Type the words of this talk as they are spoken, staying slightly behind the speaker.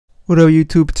What up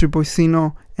YouTube, it's your boy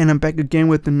Cino, and I'm back again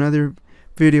with another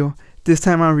video. This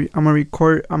time I'm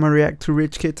gonna react to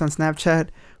Rich Kids on Snapchat.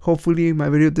 Hopefully my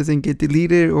video doesn't get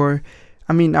deleted, or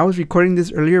I was recording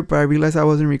this earlier, but I realized I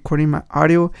wasn't recording my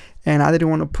audio, and I didn't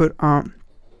want to put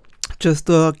just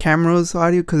the camera's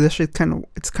audio because this shit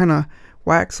it's kind of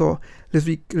whack. So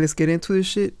let's get into this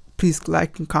shit. Please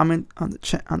like and comment on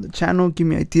the channel, give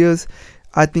me ideas.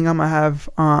 I think I'm gonna have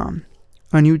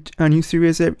a new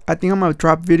series. I think I'm gonna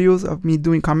drop videos of me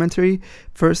doing commentary.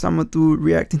 First I'm gonna do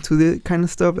reacting to this kind of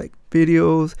stuff, like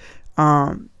videos.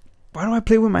 Why do I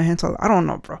play with my hands? I don't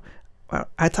know, bro.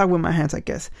 I talk with my hands, I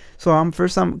guess. So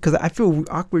because I feel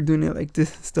awkward doing it like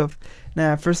this and stuff.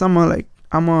 Now first I'm gonna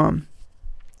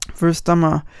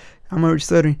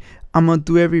restuttering. I'm gonna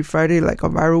do every Friday like a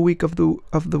viral week of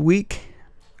the week,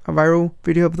 a viral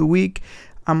video of the week.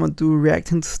 I'm gonna do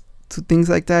reacting to things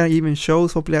like that, even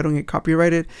shows. Hopefully I don't get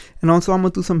copyrighted. And also I'm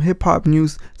gonna do some hip-hop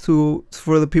news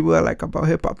for the people that like about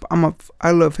hip-hop.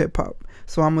 I love hip-hop,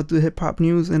 so I'm gonna do hip-hop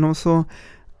news. And also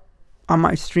on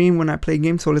my stream when I play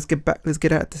games. So let's get at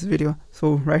this video.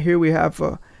 So right here we have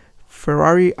a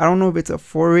Ferrari. I don't know if it's a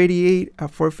 488, a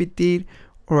 458,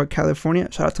 or a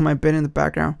California. Shout out to my bed in the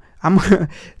background.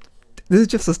 This is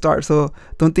just a start, so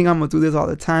don't think I'm gonna do this all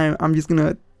the time.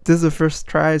 This is the first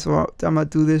try, so I'm gonna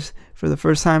do this for the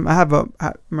first time. I have a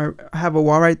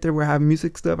wall right there where I have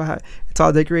music stuff. It's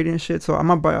all decorated and shit. So I'm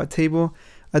gonna buy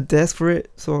a desk for it.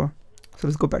 So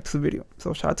let's go back to the video.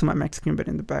 So shout out to my Mexican bed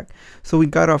in the back. So we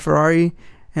got a Ferrari,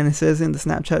 and it says in the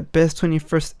Snapchat, best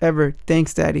 21st ever.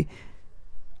 Thanks, daddy.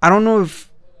 I don't know if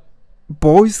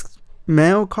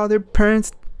male call their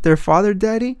parents their father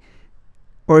daddy,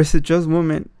 or is it just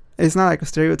women? It's not like a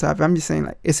stereotype. I'm just saying,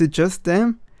 like, is it just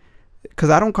them?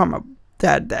 Because I don't call my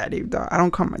dad daddy, dog. I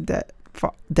don't call my dad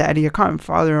daddy. I call him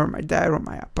father, or my dad, or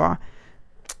my appa.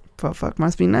 But fuck,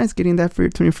 must be nice getting that for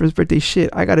your 21st birthday. Shit,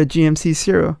 I got a GMC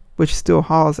Sierra, which still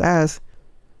hauls ass.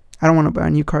 I don't want to buy a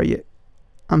new car yet.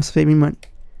 I'm saving money.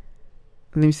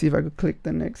 Let me see if I could click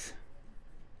the next.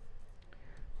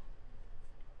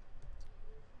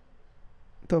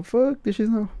 The fuck? This shit's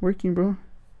not working, bro.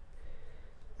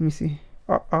 Let me see.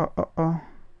 I'm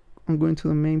going to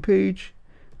the main page.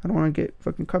 I don't want to get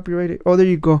fucking copyrighted. Oh, there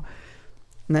you go.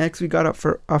 Next, we got a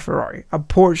Ferrari, a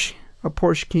Porsche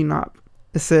Keynote.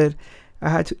 It said, I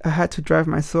had to drive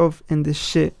myself in this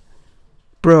shit,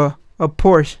 bro. A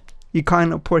Porsche. You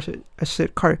calling a Porsche a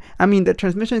shit car? I mean, the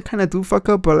transmission kind of do fuck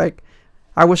up, but like,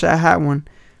 I wish I had one,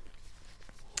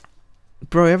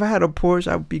 bro. If I had a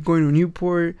Porsche, I'd be going to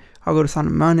Newport. I'll go to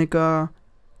Santa Monica,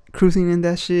 cruising in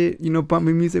that shit, you know,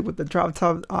 bumping music with the drop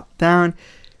top down.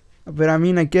 But I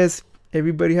mean, I guess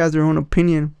everybody has their own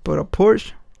opinion. But a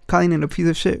Porsche, calling it a piece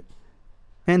of shit.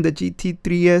 And the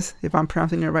GT3S, if I'm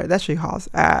pronouncing it right, that shit hauls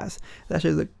ass. That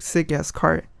shit's a sick ass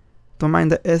car. Don't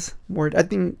mind the S word. I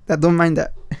think that don't mind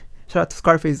that. Shout out to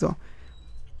Scarface though.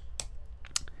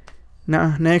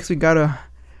 Now next we got a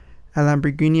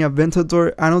Lamborghini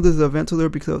Aventador. I know this is Aventador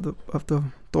because of the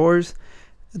doors.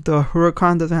 The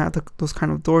Huracan doesn't have those kind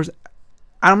of doors.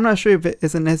 I'm not sure if it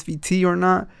is an SVT or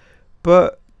not,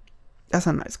 but that's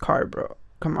a nice car, bro.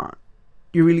 Come on,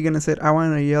 you're really gonna say I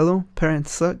want a yellow?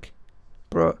 Parents suck,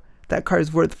 bro. That car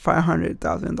is worth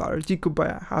 $500,000. You could buy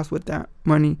a house with that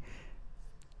money.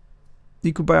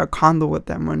 You could buy a condo with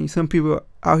that money. Some people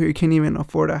out here can't even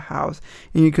afford a house,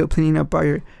 and you could clean up by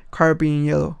your car being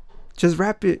yellow. Just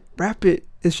wrap it.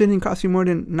 It shouldn't cost you more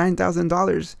than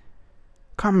 $9,000.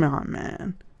 Come on,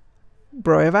 man,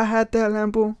 bro. If I had that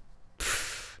Lambo,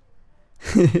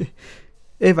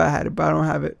 if I had it, but I don't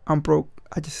have it. I'm broke.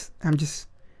 I just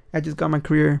got my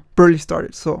career barely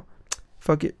started, so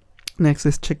fuck it. Next,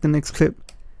 let's check the next clip.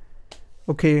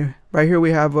 Okay, right here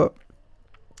we have a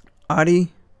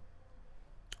Audi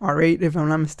R8, if I'm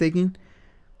not mistaken.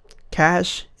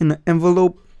 Cash in an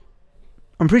envelope.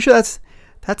 I'm pretty sure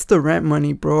that's the rent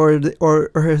money, bro, or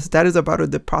his dad is about to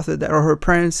deposit that, or her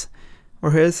parents,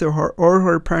 or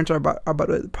her parents are about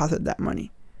to deposit that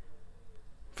money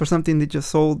for something they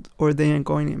just sold or they ain't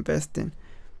going to invest in.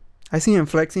 I see him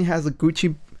flexing, has a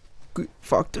Gucci.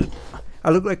 Fuck, dude.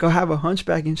 I look like I have a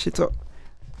hunchback and shit. So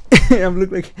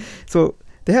so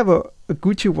they have a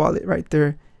Gucci wallet right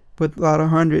there with a lot of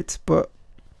hundreds. But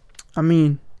I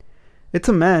mean, it's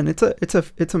a man. It's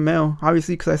a male,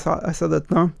 obviously, because I saw the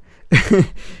thumb.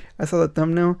 I saw the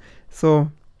thumbnail.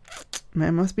 So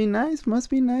man, must be nice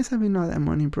having all that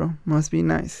money, bro. Must be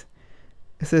nice.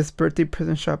 It says birthday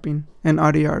present shopping and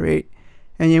Audi R8.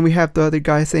 And then we have the other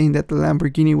guy saying that the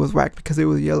Lamborghini was whack because it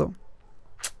was yellow.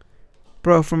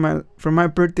 Bro, for my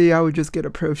birthday, I would just get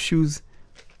a pair of shoes.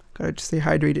 Gotta just stay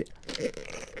hydrated.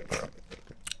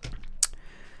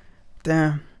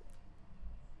 Damn.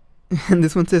 And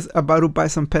this one says, about to buy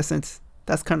some peasants.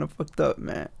 That's kind of fucked up,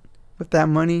 man. With that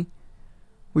money,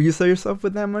 will you sell yourself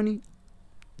with that money?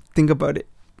 Think about it.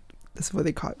 That's what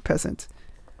they call it, peasants.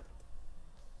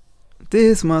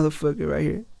 This motherfucker right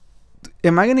here.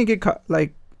 Am I gonna get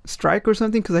like strike or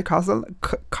something because I cost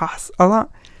a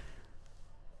lot?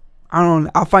 I don't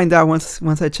know. I'll find out once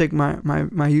I check my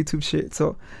YouTube shit.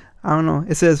 So I don't know.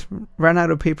 It says ran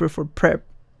out of paper for prep,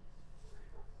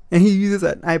 and he uses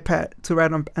an iPad to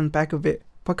write on the back of it.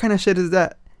 What kind of shit is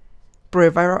that,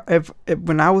 bro? If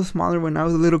when I was smaller, when I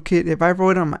was a little kid, if I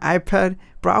wrote on my iPad,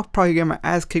 bro, I'll probably get my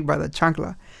ass kicked by the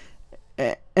chancla,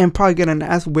 and probably get an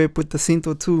ass whip with the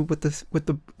cinto too, with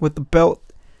the belt.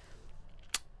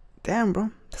 Damn, bro,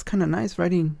 that's kind of nice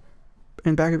writing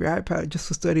in the back of your iPad just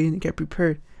to study and get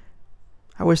prepared.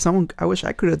 I wish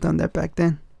I could have done that back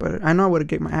then, but I know I would have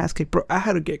get my ass kicked, bro. I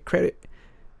had to get credit.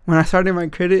 When I started my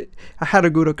credit, I had to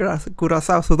go to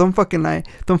Curaçao. So don't fucking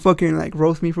like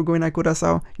roast me for going to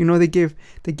Curaçao. You know they give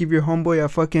your homeboy a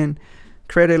fucking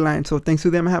credit line. So thanks to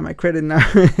them, I have my credit now.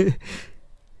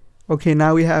 Okay,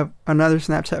 now we have another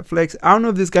Snapchat flex. I don't know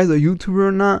if this guy's a YouTuber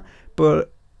or not,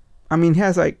 but I mean, he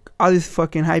has like all this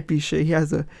fucking hypey shit. He has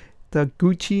the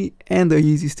Gucci and the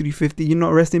Yeezys 350. You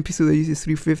know, rest in peace to the Yeezys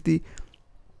 350.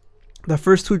 The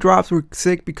first two drops were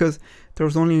sick because there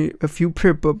was only a few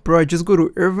pair, but bro, just go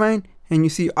to Irvine and you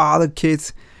see all the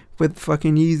kids with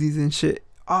fucking Yeezys and shit.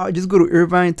 Oh, just go to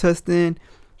Irvine, Tustin,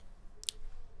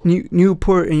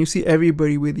 Newport, and you see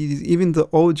everybody with Yeezys. Even the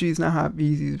OGs now have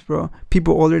Yeezys, bro.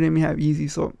 People older than me have Yeezys,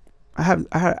 so I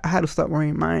had to stop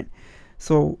wearing mine.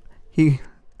 So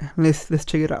let's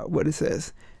check it out. What it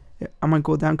says. Yeah, I'm gonna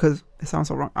go down because it sounds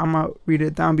so wrong. I'm gonna read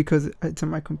it down because it's on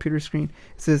my computer screen.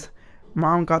 It says,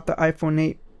 "Mom got the iPhone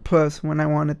 8 Plus when I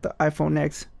wanted the iPhone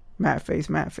X. Matte face.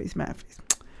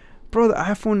 Bro, the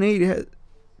iPhone 8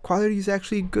 quality is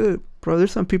actually good, bro.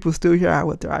 There's some people still here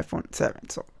with their iPhone 7,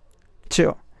 so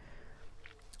chill.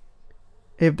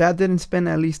 If that didn't spend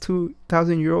at least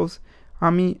 2,000 euros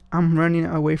on me, I'm running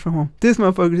away from home." This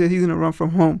motherfucker says he's gonna run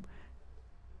from home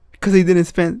because he didn't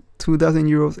spend 2,000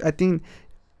 euros. I think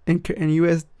in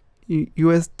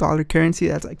US dollar currency,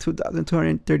 that's like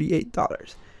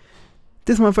 $2,238.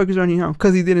 This motherfucker's running home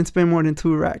because he didn't spend more than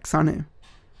 2 racks on him.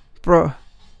 Bro,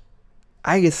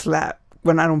 I get slapped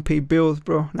when I don't pay bills,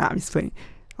 bro. Nah, I'm just playing.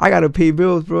 I gotta pay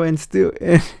bills, bro, and still.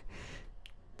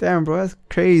 Damn, bro, that's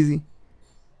crazy.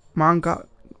 Mom got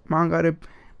it.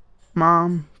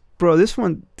 Mom, bro, this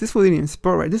one didn't even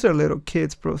spell right. These are little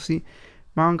kids, bro. See,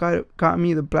 mom got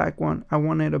me the black one. I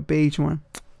wanted a beige one.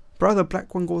 Bro, the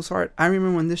black one goes hard. I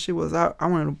remember when this shit was out, I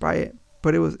wanted to buy it,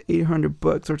 but it was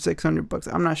 $800 or $600.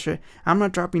 I'm not sure. I'm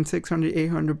not dropping $600,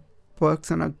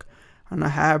 $800 on a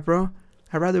hat, bro.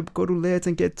 I'd rather go to Lids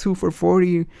and get 2 for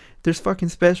 $40. There's fucking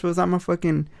specials. I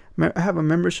have a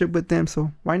membership with them,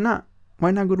 so why not?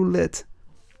 Why not go to Lids?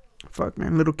 Fuck,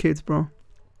 man, little kids, bro.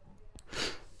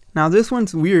 Now this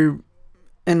one's weird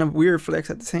and a weird flex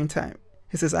at the same time.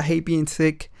 It says, "I hate being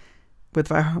sick with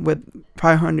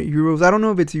 500 euros." I don't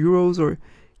know if it's euros or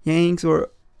yanks or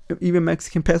even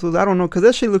Mexican pesos. I don't know, because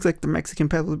that shit looks like the Mexican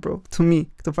pesos, bro, to me,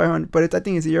 the 500, but I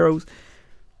think it's euros.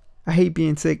 "I hate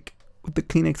being sick with the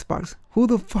Kleenex box." Who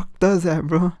the fuck does that,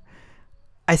 bro?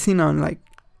 I seen on like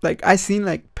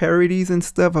parodies and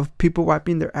stuff of people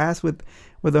wiping their ass with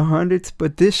the hundreds,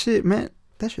 but this shit, man,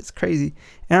 that shit's crazy.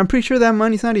 And I'm pretty sure that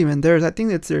money's not even theirs. I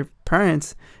think it's their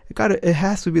parents. It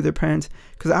has to be their parents,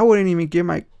 because I wouldn't even give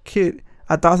my kid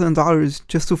 $1,000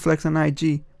 just to flex on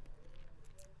IG.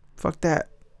 Fuck that.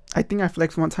 I think I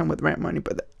flexed one time with rent money,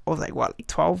 but I was like, what, like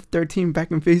 12, 13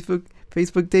 back in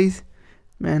Facebook days?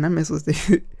 Man, I miss those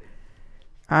days.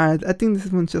 I think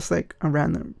this one's just like a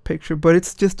random picture, but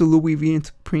it's just the Louis V and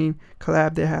Supreme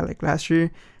collab they had like last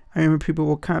year. I remember people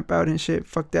will camp out and shit.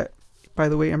 Fuck that. By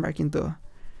the way, I'm rocking the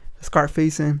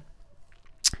Scarface and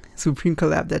Supreme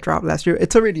collab that dropped last year.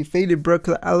 It's already faded, bro,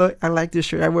 because I like this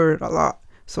shirt. I wear it a lot,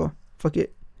 so fuck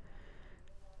it.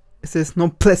 It says no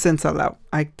peasants allowed.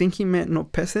 I think he meant no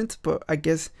peasants, but I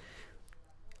guess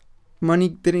money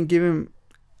didn't give him.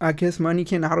 I guess money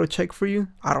can auto check for you,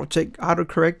 auto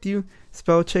correct you,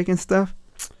 spell check and stuff.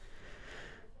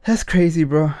 That's crazy,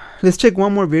 bro. Let's check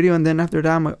one more video, and then after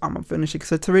that, I'm gonna finish it,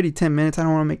 because it's already 10 minutes. I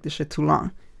don't want to make this shit too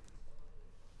long.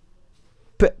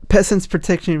 Peasants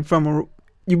protection from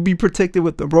you be protected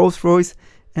with the Rolls Royce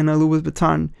and a Louis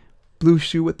Vuitton blue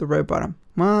shoe with the red bottom.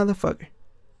 Motherfucker,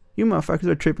 you motherfuckers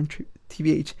are tripping,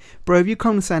 TBH, bro. If you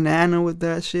come to Santa Ana with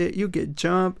that shit, you get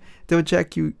jumped. They'll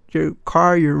jack you, your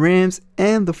car, your rims,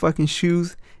 and the fucking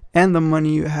shoes, and the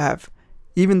money you have,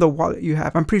 even the wallet you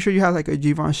have. I'm pretty sure you have like a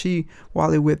Givenchy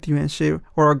wallet with you and shit,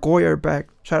 or a Goya bag.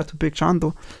 Shout out to Big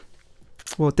Chando.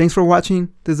 Well, thanks for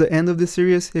watching. This is the end of this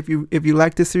series. If you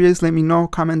like this series, let me know.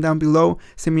 Comment down below.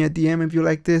 Send me a DM if you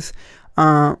like this.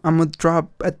 I'm gonna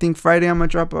drop, I think Friday I'm gonna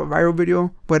drop a viral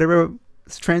video, whatever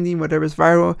is trending, whatever is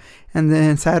viral, and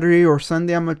then Saturday or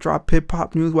Sunday I'm gonna drop hip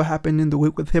hop news, what happened in the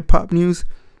week with hip hop news.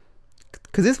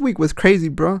 Cause this week was crazy,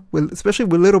 bro. Especially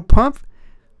with Lil Pump,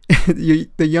 the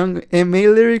Young M.A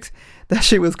lyrics. That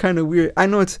shit was kind of weird. I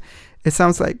know it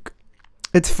sounds like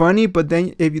it's funny, but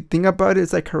then if you think about it,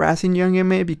 it's like harassing Young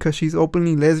M.A because she's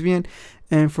openly lesbian,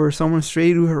 and for someone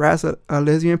straight to harass a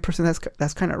lesbian person,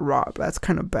 that's kind of raw. That's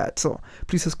kind of bad. So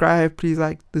please subscribe, please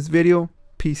like this video.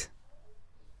 Peace.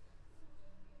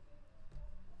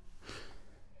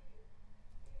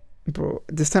 Bro,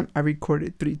 this time I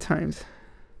recorded 3 times.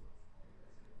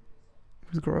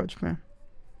 Where's GarageBand?